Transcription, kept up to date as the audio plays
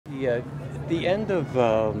The end of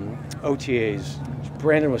OTAs,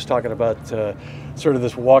 Brandon was talking about sort of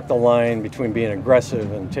this walk the line between being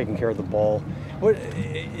aggressive and taking care of the ball. What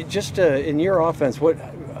in your offense, what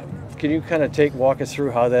can you kind of walk us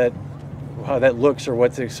through how that looks, or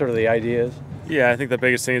what sort of the idea is? Yeah, I think the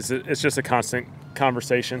biggest thing is it's just a constant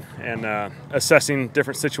conversation and assessing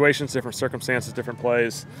different situations, different circumstances, different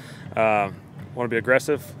plays. Want to be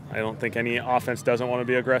aggressive. I don't think any offense doesn't want to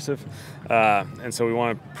be aggressive. And so we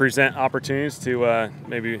want to present opportunities to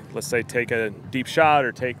maybe, let's say, take a deep shot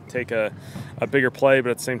or take a bigger play, but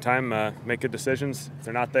at the same time make good decisions. If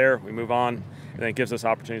they're not there, we move on. And it gives us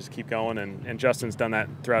opportunities to keep going. And Justin's done that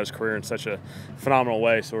throughout his career in such a phenomenal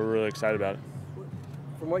way, so we're really excited about it.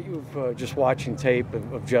 From what you've just watching tape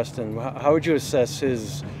of Justin, how would you assess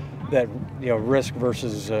his risk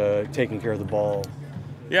versus taking care of the ball?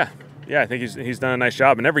 Yeah, I think he's done a nice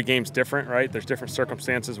job, and every game's different, right? There's different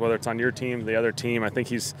circumstances, whether it's on your team, the other team. I think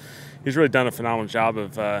he's really done a phenomenal job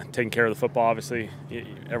of taking care of the football. Obviously,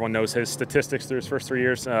 everyone knows his statistics through his first 3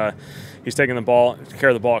 years. He's taken care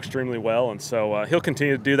of the ball extremely well, and so he'll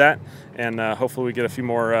continue to do that. And hopefully, we get a few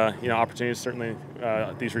more opportunities. Certainly,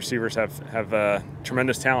 these receivers have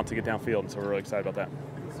tremendous talent to get downfield, and so we're really excited about that.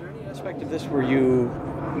 Is there any aspect of this where you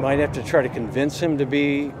might have to try to convince him to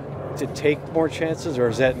take more chances, or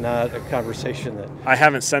is that not a conversation that? I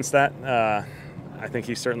haven't sensed that. I think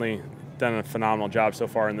he's certainly done a phenomenal job so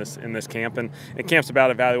far in this camp, and camp's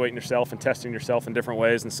about evaluating yourself and testing yourself in different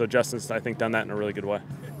ways, and so Justin's, I think, done that in a really good way.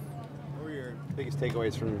 What were your biggest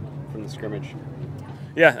takeaways from the scrimmage?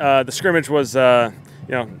 Yeah, the scrimmage was a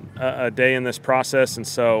day in this process, and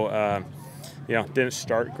so didn't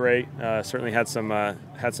start great. Certainly had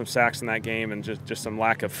some sacks in that game and just some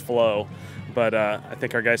lack of flow. But I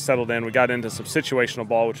think our guys settled in. We got into some situational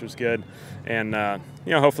ball, which was good. And,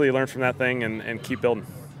 hopefully you learn from that thing and keep building.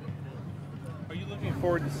 Are you looking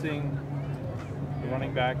forward to seeing the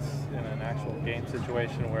running backs in an actual game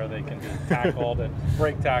situation where they can be tackled and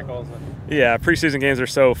break tackles? Yeah, preseason games are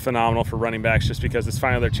so phenomenal for running backs just because it's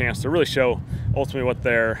finally their chance to really show ultimately what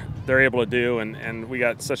they're able to do. And we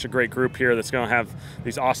got such a great group here that's going to have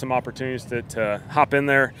these awesome opportunities to hop in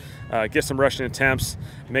there, get some rushing attempts,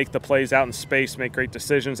 make the plays out in space, make great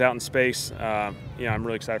decisions out in space. I'm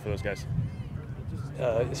really excited for those guys.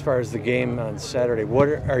 As far as the game on Saturday, what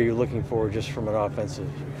are you looking for just from an offensive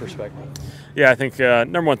perspective? Yeah, I think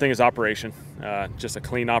number one thing is operation. Just a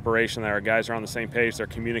clean operation that our guys are on the same page. They're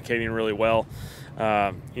communicating really well.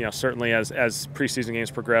 Certainly as preseason games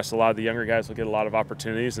progress, a lot of the younger guys will get a lot of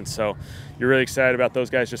opportunities, and so you're really excited about those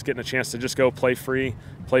guys just getting a chance to just go play free,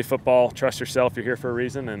 play football, trust yourself. You're here for a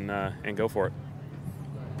reason, and go for it.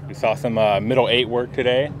 We saw some middle eight work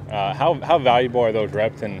today. How valuable are those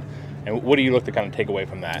reps, and what do you look to kind of take away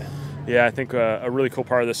from that? Yeah, I think a really cool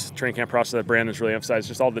part of this training camp process that Brandon's really emphasized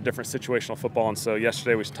just all the different situational football. And so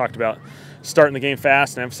yesterday we talked about starting the game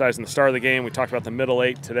fast and emphasizing the start of the game. We talked about the middle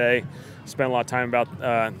eight today. Spent a lot of time about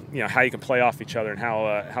how you can play off each other and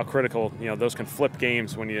how critical those can flip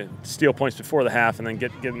games when you steal points before the half and then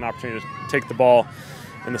get an opportunity to take the ball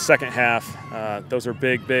in the second half. Those are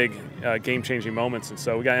big game-changing moments. And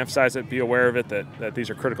so we got to emphasize it, be aware of it, that these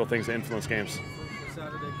are critical things that influence games.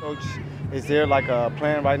 Saturday, Coach, is there like a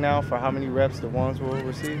plan right now for how many reps the ones will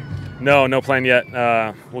receive? No plan yet.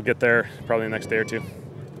 We'll get there probably the next day or two.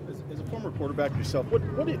 As a former quarterback yourself, what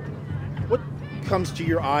comes to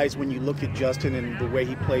your eyes when you look at Justin and the way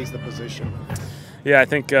he plays the position? Yeah, I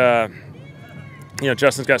think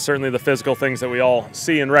Justin's got certainly the physical things that we all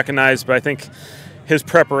see and recognize, but I think his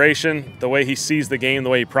preparation, the way he sees the game, the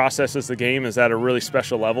way he processes the game is at a really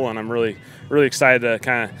special level, and I'm really excited to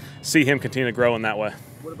kind of see him continue to grow in that way.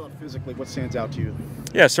 What about physically? What stands out to you?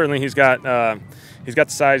 Yeah, certainly he's got the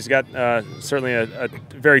size. He's got certainly a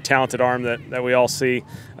very talented arm that we all see.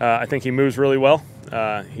 I think he moves really well.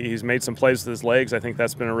 He's made some plays with his legs. I think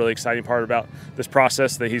that's been a really exciting part about this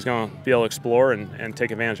process that he's going to be able to explore and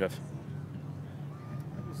take advantage of.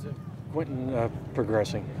 Quentin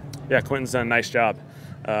progressing. Yeah, Quentin's done a nice job.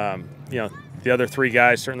 The other three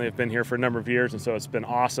guys certainly have been here for a number of years, and so it's been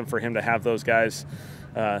awesome for him to have those guys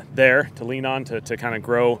there to lean on to kind of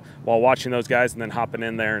grow while watching those guys and then hopping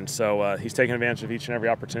in there. And so he's taking advantage of each and every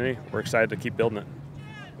opportunity. We're excited to keep building it.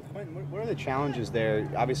 What are the challenges there?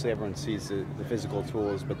 Obviously, everyone sees the physical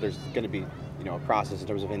tools, but there's going to be a process in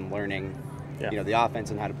terms of him learning you know, the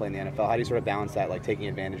offense and how to play in the NFL. How do you sort of balance that, like taking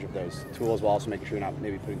advantage of those tools while also making sure you're not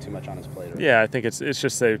maybe putting too much on his plate? Yeah, I think it's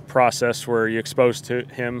just a process where you expose to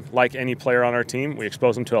him like any player on our team. We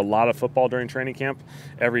expose him to a lot of football during training camp.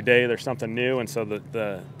 Every day there's something new, and so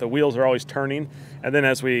the wheels are always turning. And then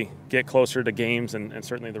as we get closer to games and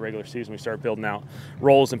certainly the regular season, we start building out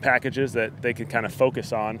roles and packages that they can kind of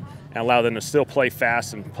focus on and allow them to still play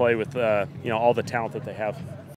fast and play with you know, all the talent that they have.